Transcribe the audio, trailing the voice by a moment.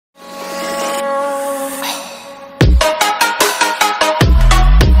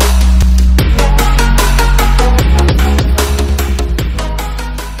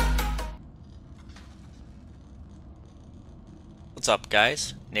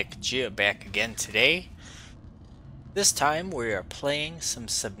guys? NickGia back again today. This time we are playing some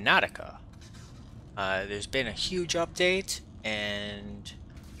Subnautica. There's been a huge update, and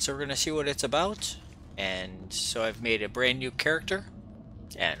so we're going to see what it's about. And so I've made a brand new character,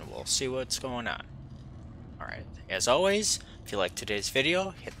 and we'll see what's going on. Alright, as always, if you like today's video,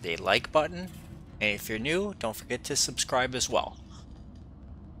 hit the like button. And if you're new, don't forget to subscribe as well.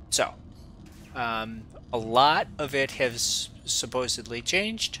 So, a lot of it has supposedly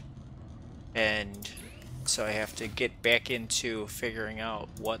changed, and so I have to get back into figuring out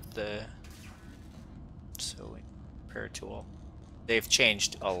what the repair tool. They've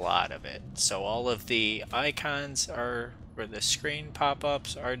changed a lot of it, so all of the icons are, or the screen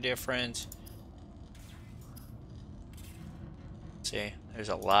pop-ups are different. See, there's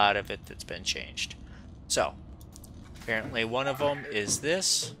a lot of it that's been changed. So apparently one of them is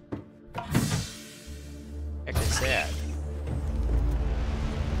this. Heck is that?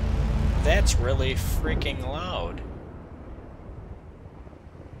 That's really freaking loud.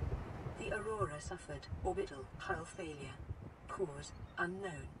 The Aurora suffered orbital hull failure. Cause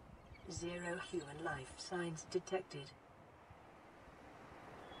unknown. 0 human life signs detected.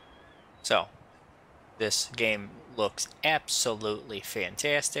 So, this game looks absolutely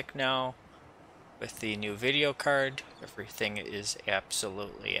fantastic now. With the new video card, everything is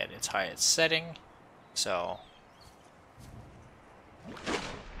absolutely at its highest setting. So,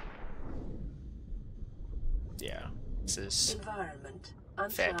 yeah, this is environment,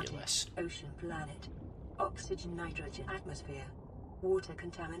 fabulous. Ocean planet, oxygen nitrogen atmosphere, water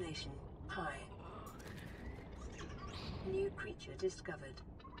contamination high. New creature discovered.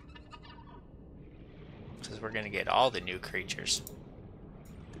 Says we're gonna get all the new creatures.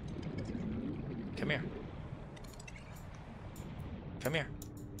 Come here. Come here.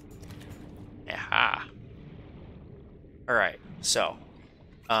 Aha. Alright, so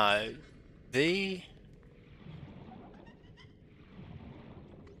the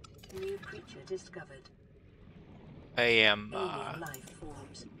new creature discovered. I am Alien life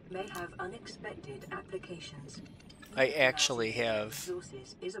forms may have unexpected applications. I actually have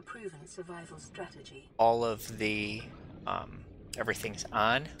resources is a proven survival strategy. all of the everything's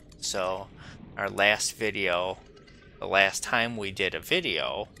on. So our last video, the last time we did a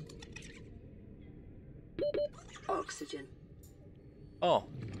video, Oxygen. oh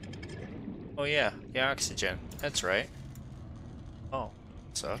yeah, the oxygen, that's right. Oh,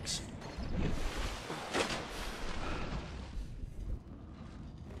 sucks.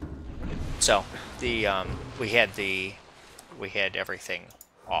 So the we had everything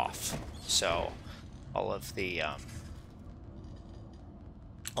off, so all of the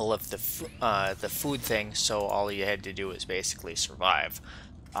food things, so all you had to do was basically survive.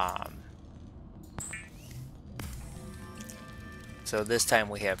 So this time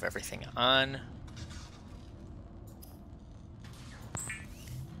we have everything on.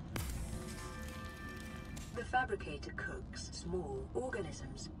 The fabricator cooks small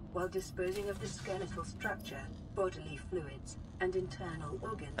organisms while disposing of the skeletal structure, bodily fluids, and internal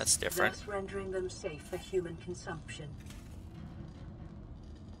organs. That's different. Thus rendering them safe for human consumption.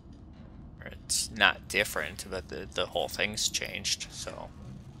 It's not different, but the whole thing's changed, so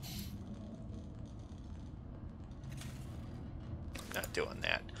not doing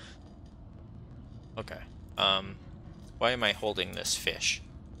that. Okay. Why am I holding this fish?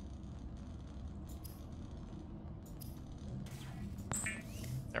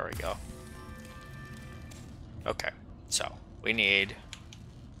 There we go. Okay, so we need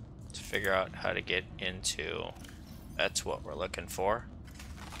to figure out how to get into, that's what we're looking for.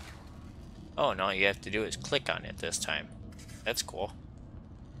 Oh, no, all you have to do is click on it this time. That's cool.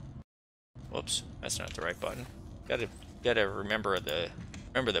 Whoops, that's not the right button. Gotta remember the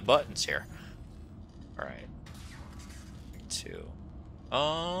buttons here. Alright.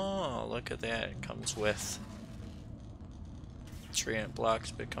 Oh, look at that. It comes with nutrient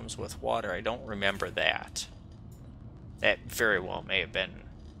blocks, but it comes with water. I don't remember that. That very well may have been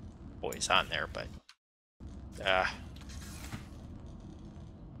always on there, but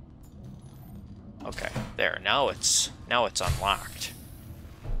okay, there. Now it's unlocked.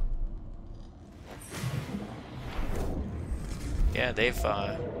 Yeah, they've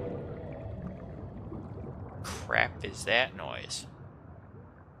crap is that noise?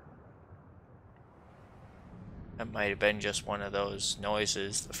 That might have been just one of those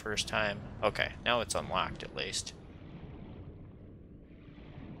noises the first time. Okay, now it's unlocked at least.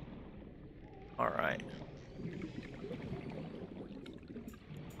 Alright.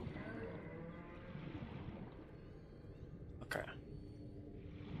 Okay.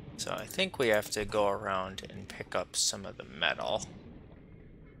 So I think we have to go around and pick up some of the metal.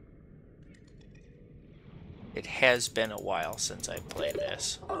 It has been a while since I played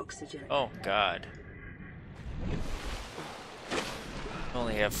this. Oxygen. Oh god. I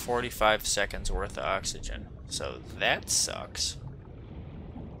only have 45 seconds worth of oxygen, so that sucks.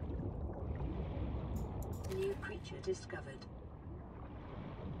 New creature discovered.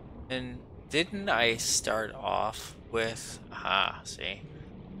 And didn't I start off with... Aha, see?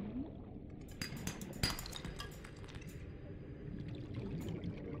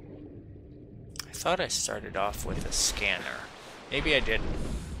 I thought I started off with a scanner. Maybe I didn't.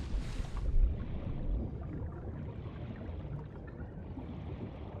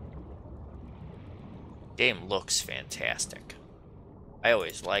 Game looks fantastic. I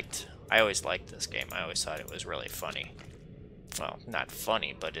always liked this game. I always thought it was really funny. Well, not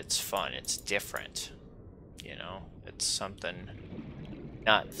funny, but it's fun. It's different. You know, it's something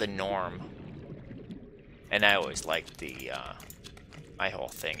not the norm. And I always liked the my whole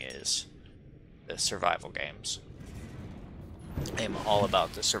thing is the survival games. I am all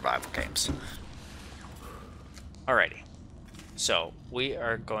about the survival games. Alrighty. So, we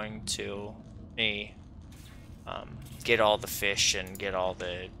are going to get all the fish and get all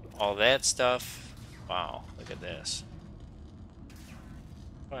that stuff. Wow, look at this.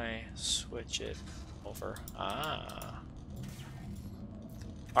 If I switch it over. Ah.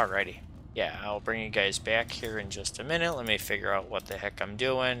 Alrighty. Yeah, I'll bring you guys back here in just a minute. Let me figure out what the heck I'm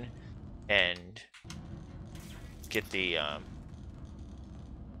doing and get the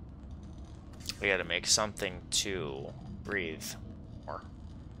we gotta make something to breathe more.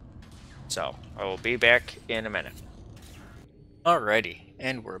 So, I will be back in a minute. Alrighty,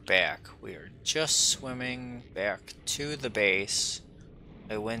 and we're back. We are just swimming back to the base.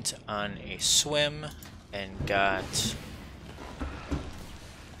 I went on a swim and got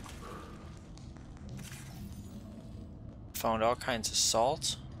found all kinds of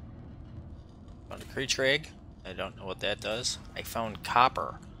salt. Found a creature egg. I don't know what that does. I found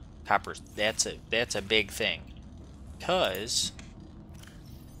copper. Copper, that's a big thing. Because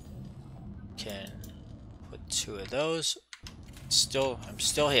can put 2 of those. I'm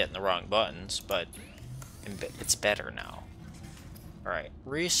still hitting the wrong buttons, but it's better now. Alright,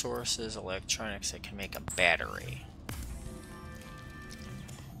 resources, electronics, I can make a battery.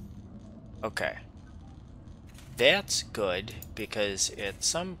 Okay. That's good, because at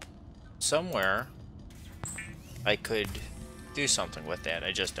somewhere I could do something with that.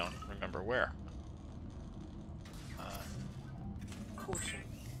 I just don't remember where. Caution.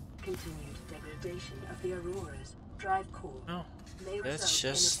 Continued degradation of the auroras. Drive core. Oh, May that result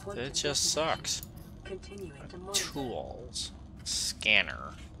just in a quantum sucks. Continuing to monitor. Tools.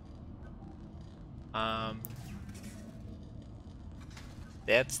 Scanner.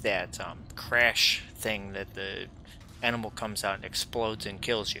 That's that crash thing that the animal comes out and explodes and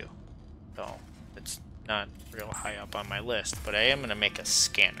kills you. So it's not real high up on my list, but I am gonna make a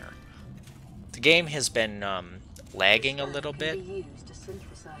scanner. The game has been lagging a little bit. Can be used to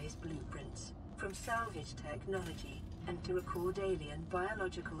synthesize blueprints from salvage technology and to record alien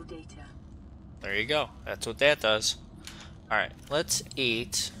biological data. There you go. That's what that does. Alright, let's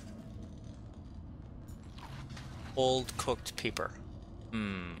eat old cooked peeper.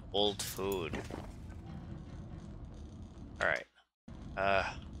 Old food. Alright.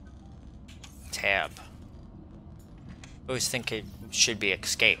 Tab. I always think it should be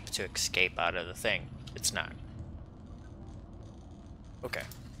escape to escape out of the thing. It's not. Okay.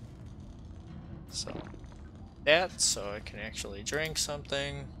 So I can actually drink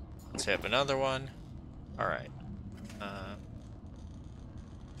something. Let's have another one. Alright.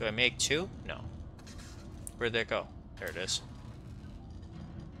 Do I make 2? No. Where'd that go? There it is.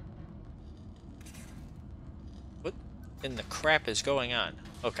 What in the crap is going on?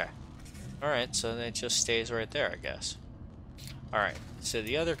 Okay. Alright, so it just stays right there, I guess. Alright, so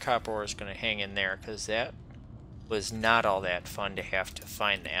the other copper ore is going to hang in there, because that was not all that fun to have to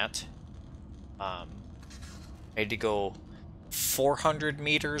find that. I had to go 400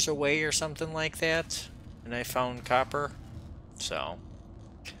 meters away or something like that, and I found copper. So,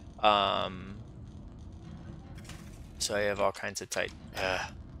 so I have all kinds of I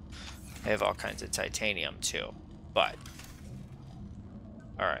have all kinds of titanium too, but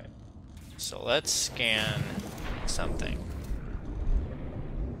alright, so let's scan something.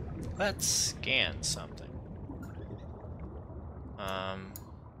 Let's scan something.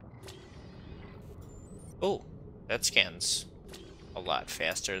 Oh, that scans a lot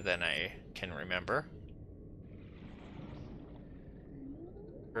faster than I can remember.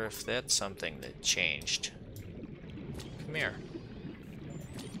 Or if that's something that changed. Come here.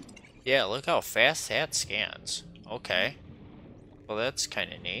 Yeah, look how fast that scans. Okay. Well, that's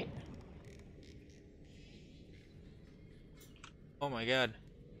kind of neat. Oh my god.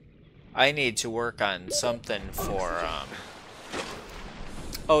 I need to work on something for,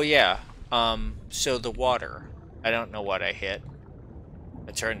 oh yeah, so the water. I don't know what I hit.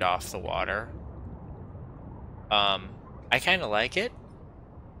 I turned off the water. I kind of like it.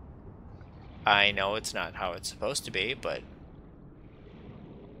 I know it's not how it's supposed to be, but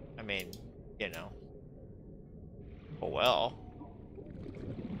I mean, you know. Oh well.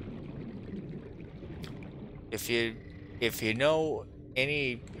 If you know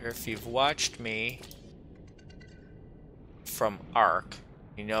any, or if you've watched me from Ark,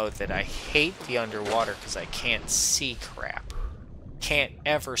 you know that I hate the underwater because I can't see crap. Can't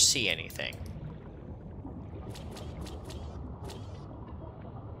ever see anything.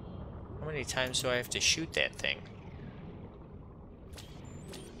 How many times do I have to shoot that thing?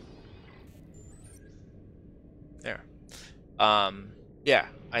 There. Yeah,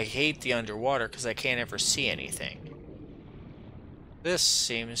 I hate the underwater because I can't ever see anything. This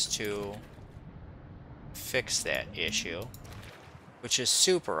seems to fix that issue, which is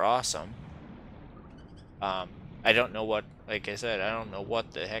super awesome. I don't know what, like I said, I don't know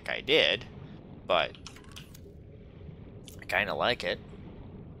what the heck I did, but I kind of like it.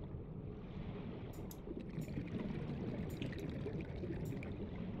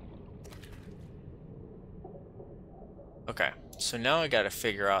 Okay, so now I gotta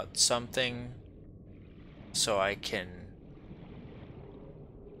figure out something so I can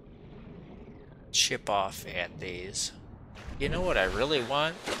chip off at these. You know what I really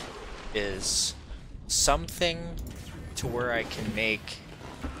want is something to where I can make,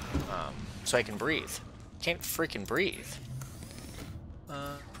 so I can breathe. Can't freaking breathe.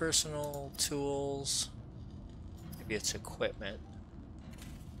 Personal tools. Maybe it's equipment.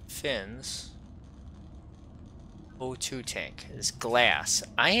 Fins. O2 tank is glass.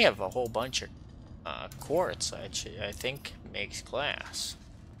 I have a whole bunch of quartz. I think makes glass.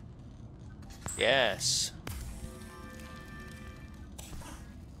 Yes.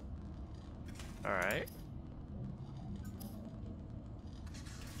 All right.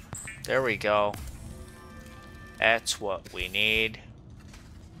 There we go. That's what we need.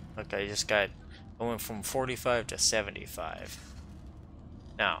 Look, I went from 45 to 75.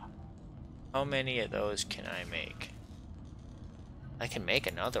 Now, how many of those can I make? I can make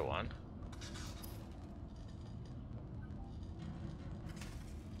another one.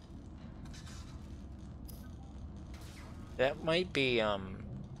 That might be,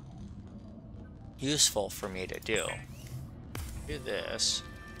 useful for me to do. Do this.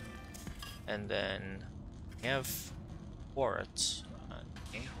 And then have quartz on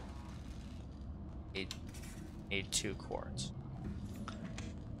me. Need 2 quartz.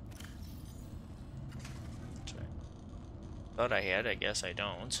 Thought I had, I guess I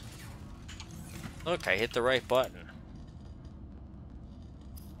don't. Look, I hit the right button.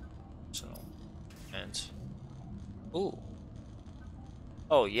 So, and... Ooh.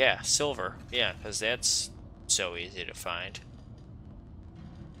 Oh yeah, silver. Yeah, because that's so easy to find.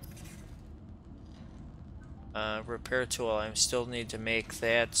 Repair tool, I still need to make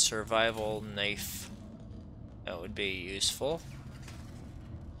that survival knife. That would be useful.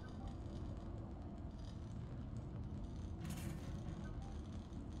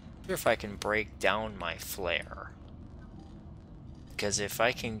 I wonder if I can break down my flare. Because if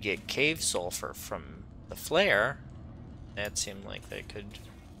I can get cave sulfur from the flare, that seemed like they could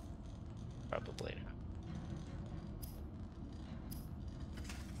probably.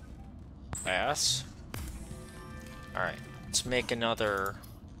 Glass. Alright, let's make another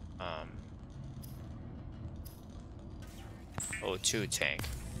O2 tank.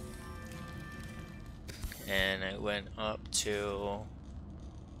 And it went up to,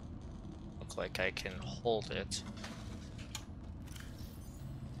 look like I can hold it.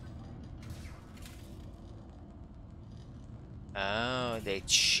 Oh, they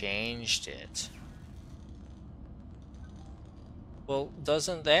changed it. Well,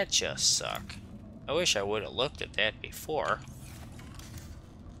 doesn't that just suck? I wish I would have looked at that before.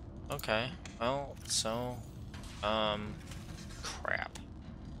 Okay, well, so, crap.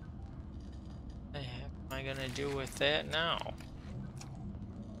 What the heck am I gonna do with that now?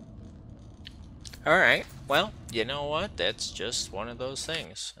 Alright, well, you know what? That's just one of those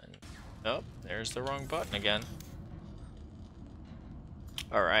things. And, oh, there's the wrong button again.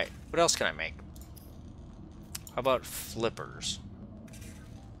 Alright, what else can I make? How about flippers?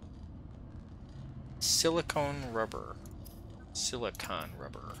 Silicone rubber. Silicon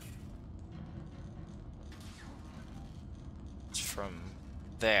rubber. It's from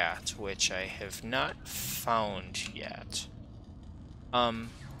that, which I have not found yet. I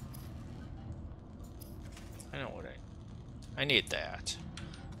know what I need that.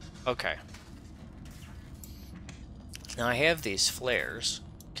 Okay. Now I have these flares.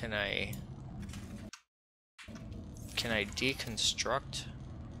 Can I deconstruct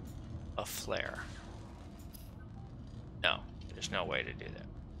a flare? No, there's no way to do that.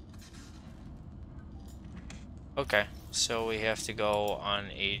 Okay, so we have to go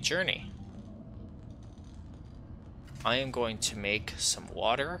on a journey. I am going to make some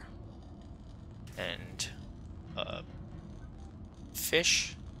water and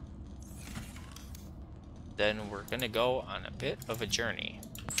fish. Then we're gonna go on a bit of a journey.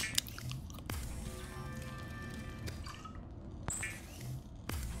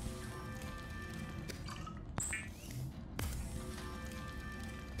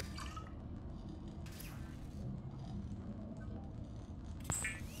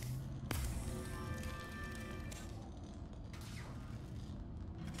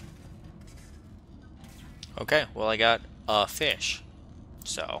 Okay, well I got a fish.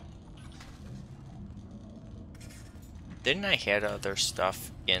 So didn't I had other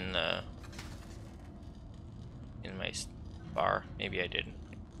stuff in my bar? Maybe I didn't.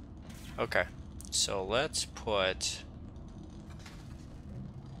 Okay, so let's put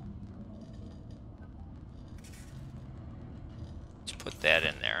that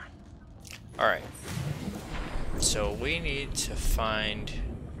in there. All right. So we need to find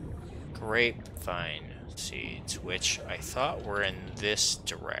grapevine seeds, which I thought were in this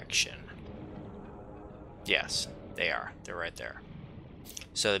direction. Yes, they are. They're right there.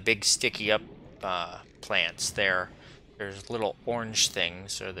 So the big sticky up plants there, there's little orange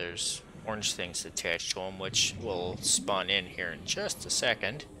things, or there's orange things attached to them, which will spawn in here in just a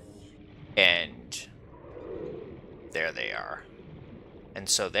second. And there they are. And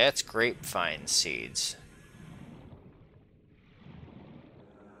so that's grapevine seeds.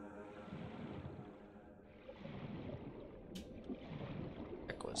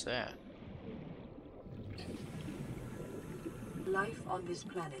 What was that? Life on this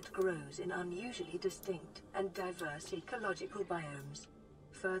planet grows in unusually distinct and diverse ecological biomes.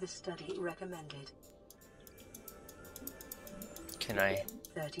 Further study recommended. Can I?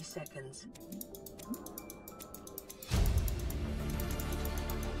 30 seconds.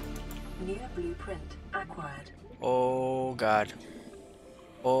 New blueprint acquired. Oh God.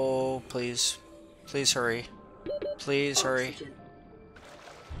 Oh, please. Please hurry. Please hurry. Oxygen.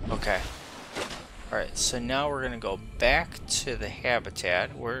 Okay. Alright, so now we're gonna go back to the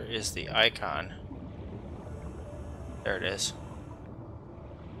habitat. Where is the icon? There it is.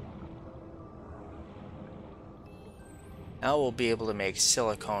 Now we'll be able to make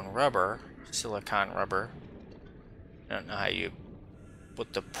silicone rubber. I don't know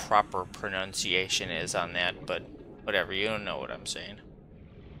what the proper pronunciation is on that, but whatever, you don't know what I'm saying.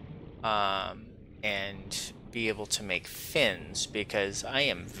 And be able to make fins, because I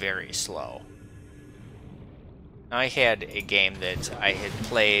am very slow. I had a game that I had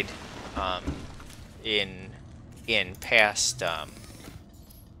played in past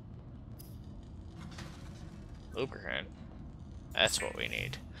lubricant. That's what we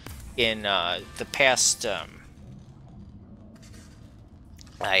need. In the past,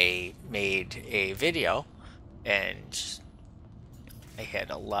 I made a video, and I had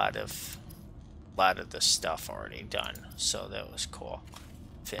a lot of the stuff already done, so that was cool.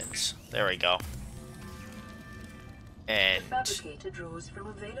 Fins. There we go. And The fabricator draws from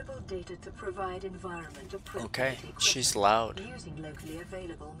available data to provide environment appropriate okay, equipment she's loud. using locally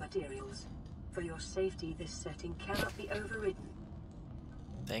available materials. For your safety, this setting cannot be overridden.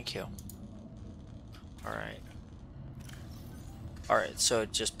 Thank you. Alright. Alright, so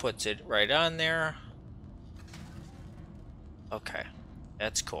it just puts it right on there. Okay,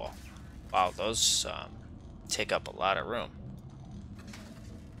 that's cool. Wow, those take up a lot of room.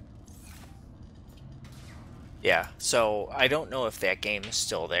 Yeah, so I don't know if that game is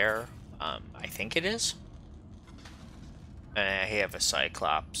still there. I think it is. And I have a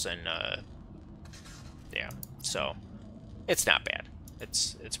Cyclops, and yeah, so it's not bad.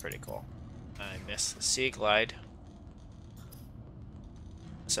 It's pretty cool. I missed the Sea Glide.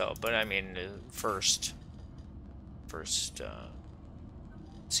 So, but I mean, the first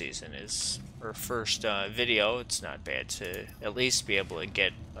season is, or first video, it's not bad to at least be able to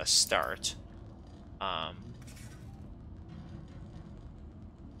get a start. Okay,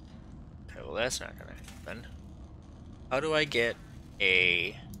 well that's not gonna happen. How do I get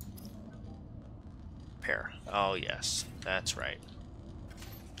a pair? Oh yes, that's right.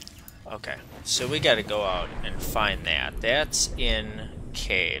 Okay, so we gotta go out and find that. That's in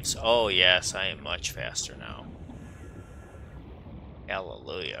caves. Oh yes, I am much faster now.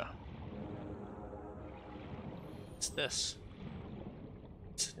 Hallelujah. What's this?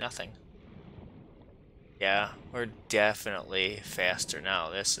 It's nothing. Yeah, we're definitely faster now.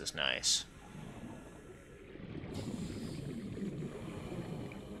 This is nice.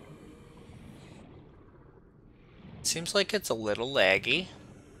 Seems like it's a little laggy.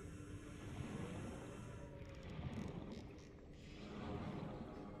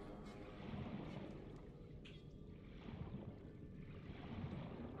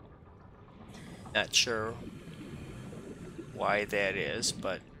 Not sure why that is,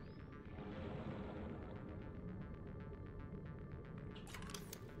 but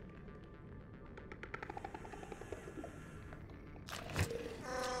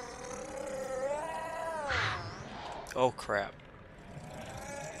oh crap.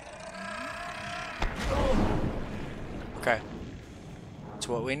 Okay. That's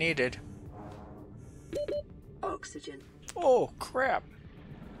what we needed. Oxygen. Oh crap.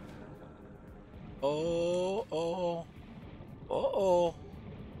 Oh, oh. Uh-oh.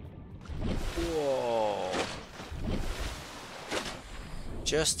 Whoa.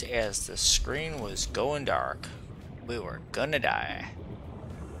 Just as the screen was going dark, we were gonna die.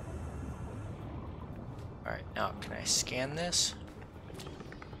 Alright, now can I scan this?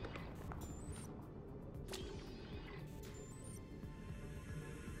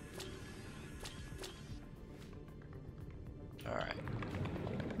 Alright.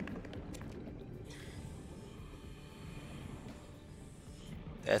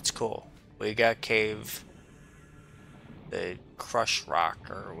 That's cool. We got cave, the crush rock,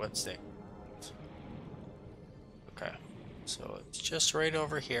 or what's that? Okay, so it's just right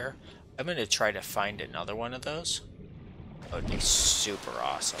over here. I'm gonna try to find another one of those. That would be super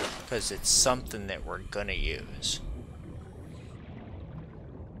awesome, because it's something that we're gonna use.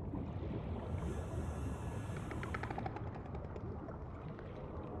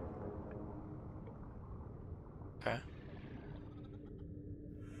 Okay.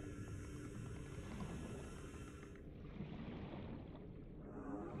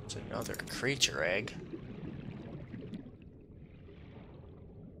 It's another creature egg.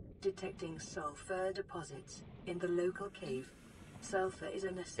 Detecting sulfur deposits in the local cave. Sulfur is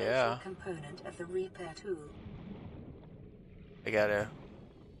an essential component of the repair tool. I gotta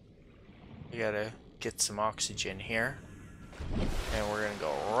get some oxygen here. And we're gonna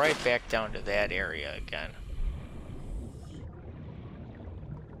go right back down to that area again.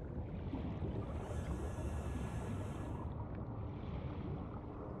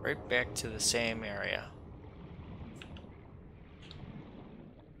 Right back to the same area.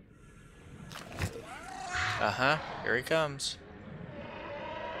 Uh-huh, here he comes.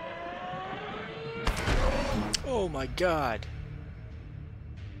 Oh my god.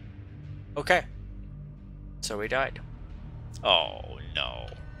 Okay. So we died. Oh no.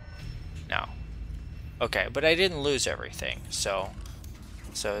 No. Okay, but I didn't lose everything, so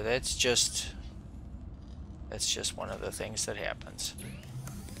that's just one of the things that happens.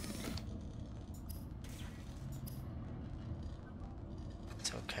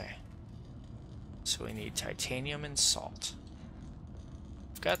 It's okay. So we need titanium and salt.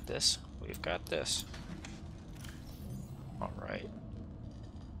 We've got this. We've got this. All right.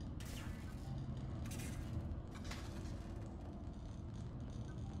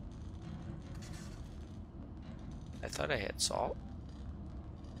 I thought I had salt.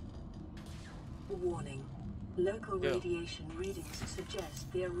 Warning. Local radiation readings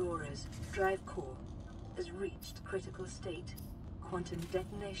suggest the Aurora's drive core has reached critical state. Quantum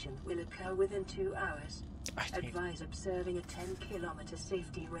detonation will occur within 2 hours. Advise observing a 10-kilometer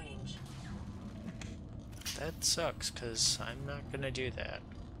safety range. That sucks, because I'm not going to do that.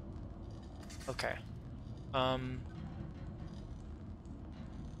 Okay.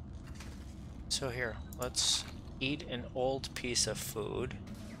 So here, let's eat an old piece of food.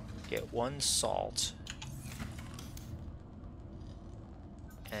 Get 1 salt.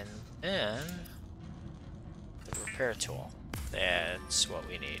 And then the repair tool. That's what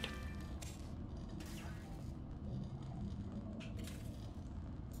we need.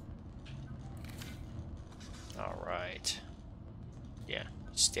 Alright. Yeah,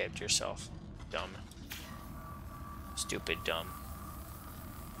 you stabbed yourself. Dumb. Stupid dumb.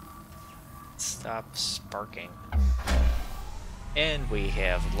 Stop sparking. And we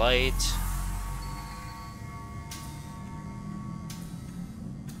have light.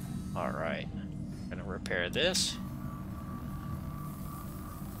 Alright. Gonna repair this.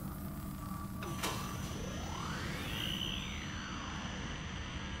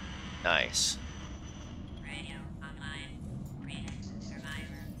 Nice. Radio online. Greetings,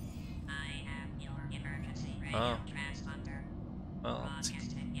 survivor. I am your emergency radio transponder. Well,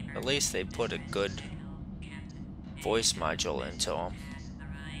 at least they put a good voice module into them.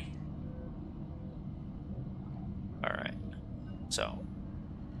 So,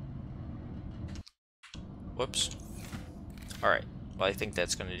 whoops. Alright, well, I think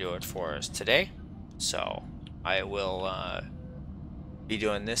that's going to do it for us today. So, I will be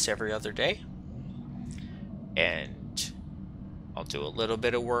doing this every other day. And I'll do a little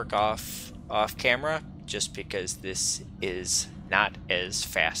bit of work off camera, just because this is not as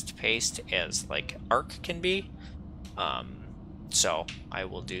fast paced as like Ark can be. So I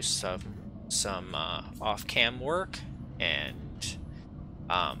will do some off cam work, and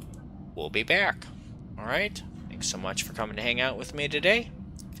we'll be back. All right. Thanks so much for coming to hang out with me today.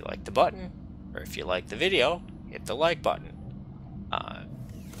 If you like the button, or if you like the video, hit the like button.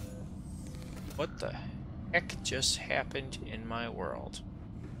 What the heck just happened in my world?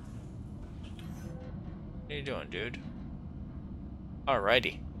 What are you doing, dude?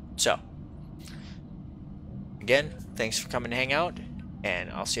 Alrighty. So, again, thanks for coming to hang out, and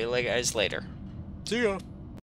I'll see you guys later. See ya!